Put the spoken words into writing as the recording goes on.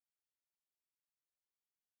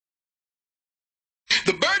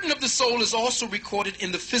soul is also recorded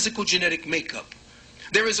in the physical genetic makeup.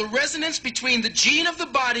 There is a resonance between the gene of the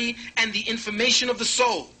body and the information of the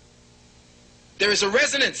soul. There is a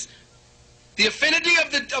resonance. The affinity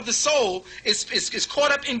of the soul is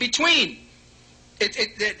caught up in between.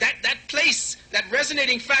 That place, that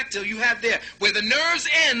resonating factor you have there, where the nerves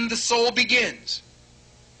end, the soul begins.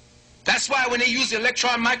 That's why when they use the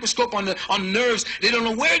electron microscope on nerves, they don't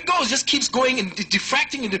know where it goes. It just keeps going and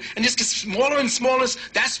diffracting and just gets smaller and smaller.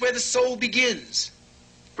 That's where the soul begins,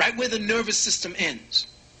 right where the nervous system ends.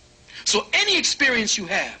 So any experience you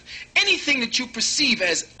have, anything that you perceive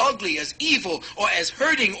as ugly, as evil, or as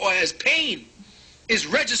hurting, or as pain, is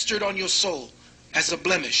registered on your soul as a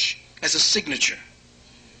blemish, as a signature.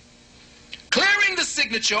 Clearing the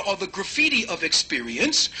signature or the graffiti of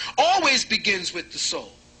experience always begins with the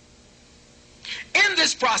soul. In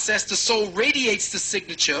this process, the soul radiates the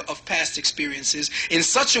signature of past experiences in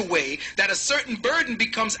such a way that a certain burden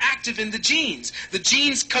becomes active in the genes. The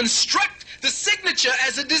genes construct the signature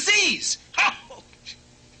as a disease. Oh.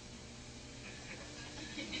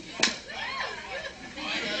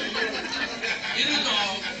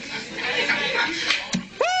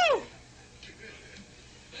 Woo!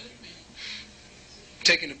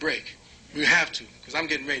 Taking a break. We have to, because I'm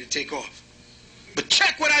getting ready to take off. But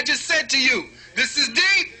check what I just said to you. This is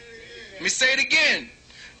deep. Let me say it again.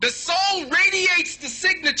 The soul radiates the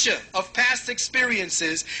signature of past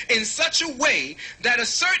experiences in such a way that a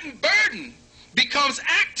certain burden becomes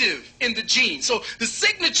active in the gene. So the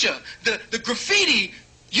signature, the graffiti,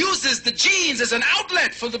 uses the genes as an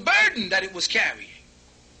outlet for the burden that it was carrying.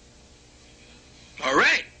 All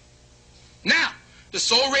right. Now, the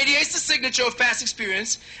soul radiates the signature of past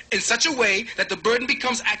experience in such a way that the burden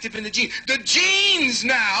becomes active in the gene. The genes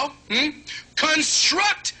now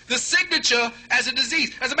construct the signature as a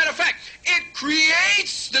disease. As a matter of fact, it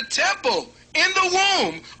creates the temple in the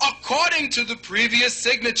womb according to the previous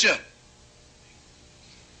signature.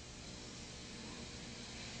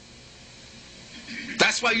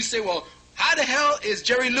 That's why you say, well, how the hell is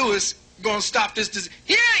Jerry Lewis going to stop this disease?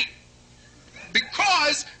 He ain't!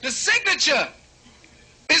 Because the signature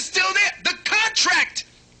is still there. The contract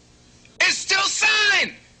is still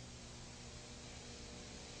signed.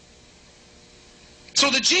 So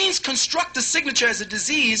the genes construct the signature as a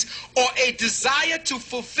disease or a desire to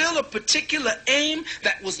fulfill a particular aim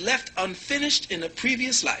that was left unfinished in a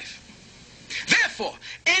previous life. Therefore,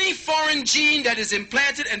 any foreign gene that is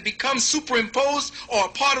implanted and becomes superimposed or a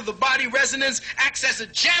part of the body resonance acts as a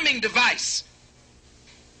jamming device.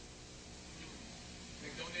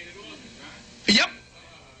 Yep.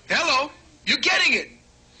 Hello. You're getting it.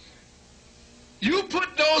 You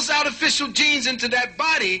put those artificial genes into that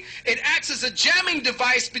body, it acts as a jamming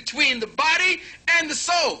device between the body and the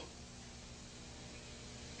soul.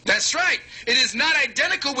 That's right. It is not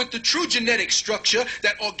identical with the true genetic structure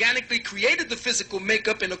that organically created the physical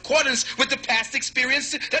makeup in accordance with the past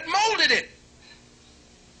experience that molded it.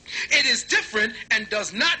 It is different and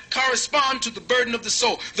does not correspond to the burden of the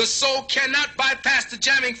soul. The soul cannot bypass the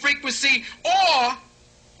jamming frequency or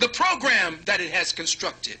the program that it has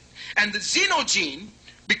constructed. And the xenogene,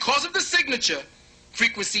 because of the signature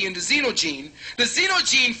frequency in the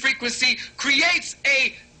xenogene frequency creates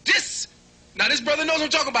a now this brother knows what I'm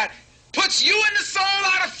talking about, puts you and the soul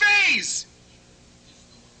out of phase.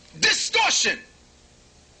 Distortion.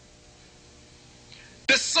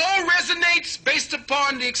 The soul resonates based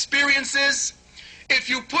upon the experiences. If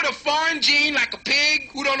you put a foreign gene like a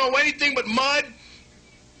pig who don't know anything but mud,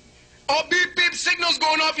 all beep beep signals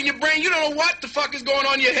going off in your brain, you don't know what the fuck is going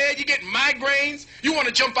on in your head, you get migraines, you want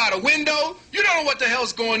to jump out a window, you don't know what the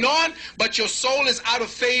hell's going on, but your soul is out of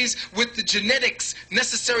phase with the genetics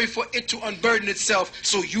necessary for it to unburden itself,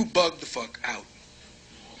 so you bug the fuck out.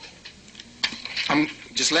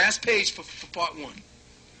 Just last page for part one.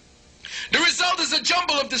 The result is a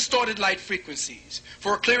jumble of distorted light frequencies.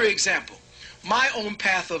 For a clearer example, my own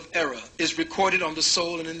path of error is recorded on the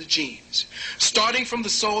soul and in the genes. Starting from the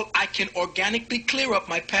soul, I can organically clear up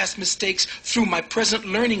my past mistakes through my present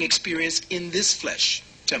learning experience in this flesh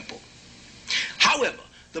temple. However,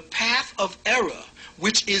 the path of error,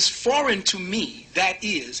 which is foreign to me, that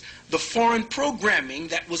is, the foreign programming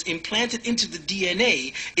that was implanted into the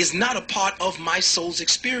DNA, is not a part of my soul's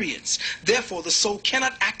experience. Therefore, the soul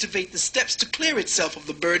cannot activate the steps to clear itself of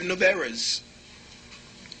the burden of errors.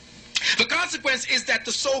 The consequence is that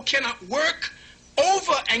the soul cannot work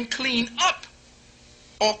over and clean up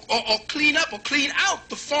or clean out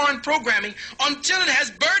the foreign programming until it has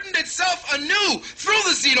burdened itself anew through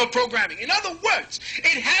the xenoprogramming. In other words,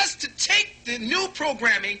 it has to take the new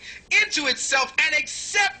programming into itself and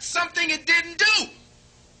accept something it didn't do.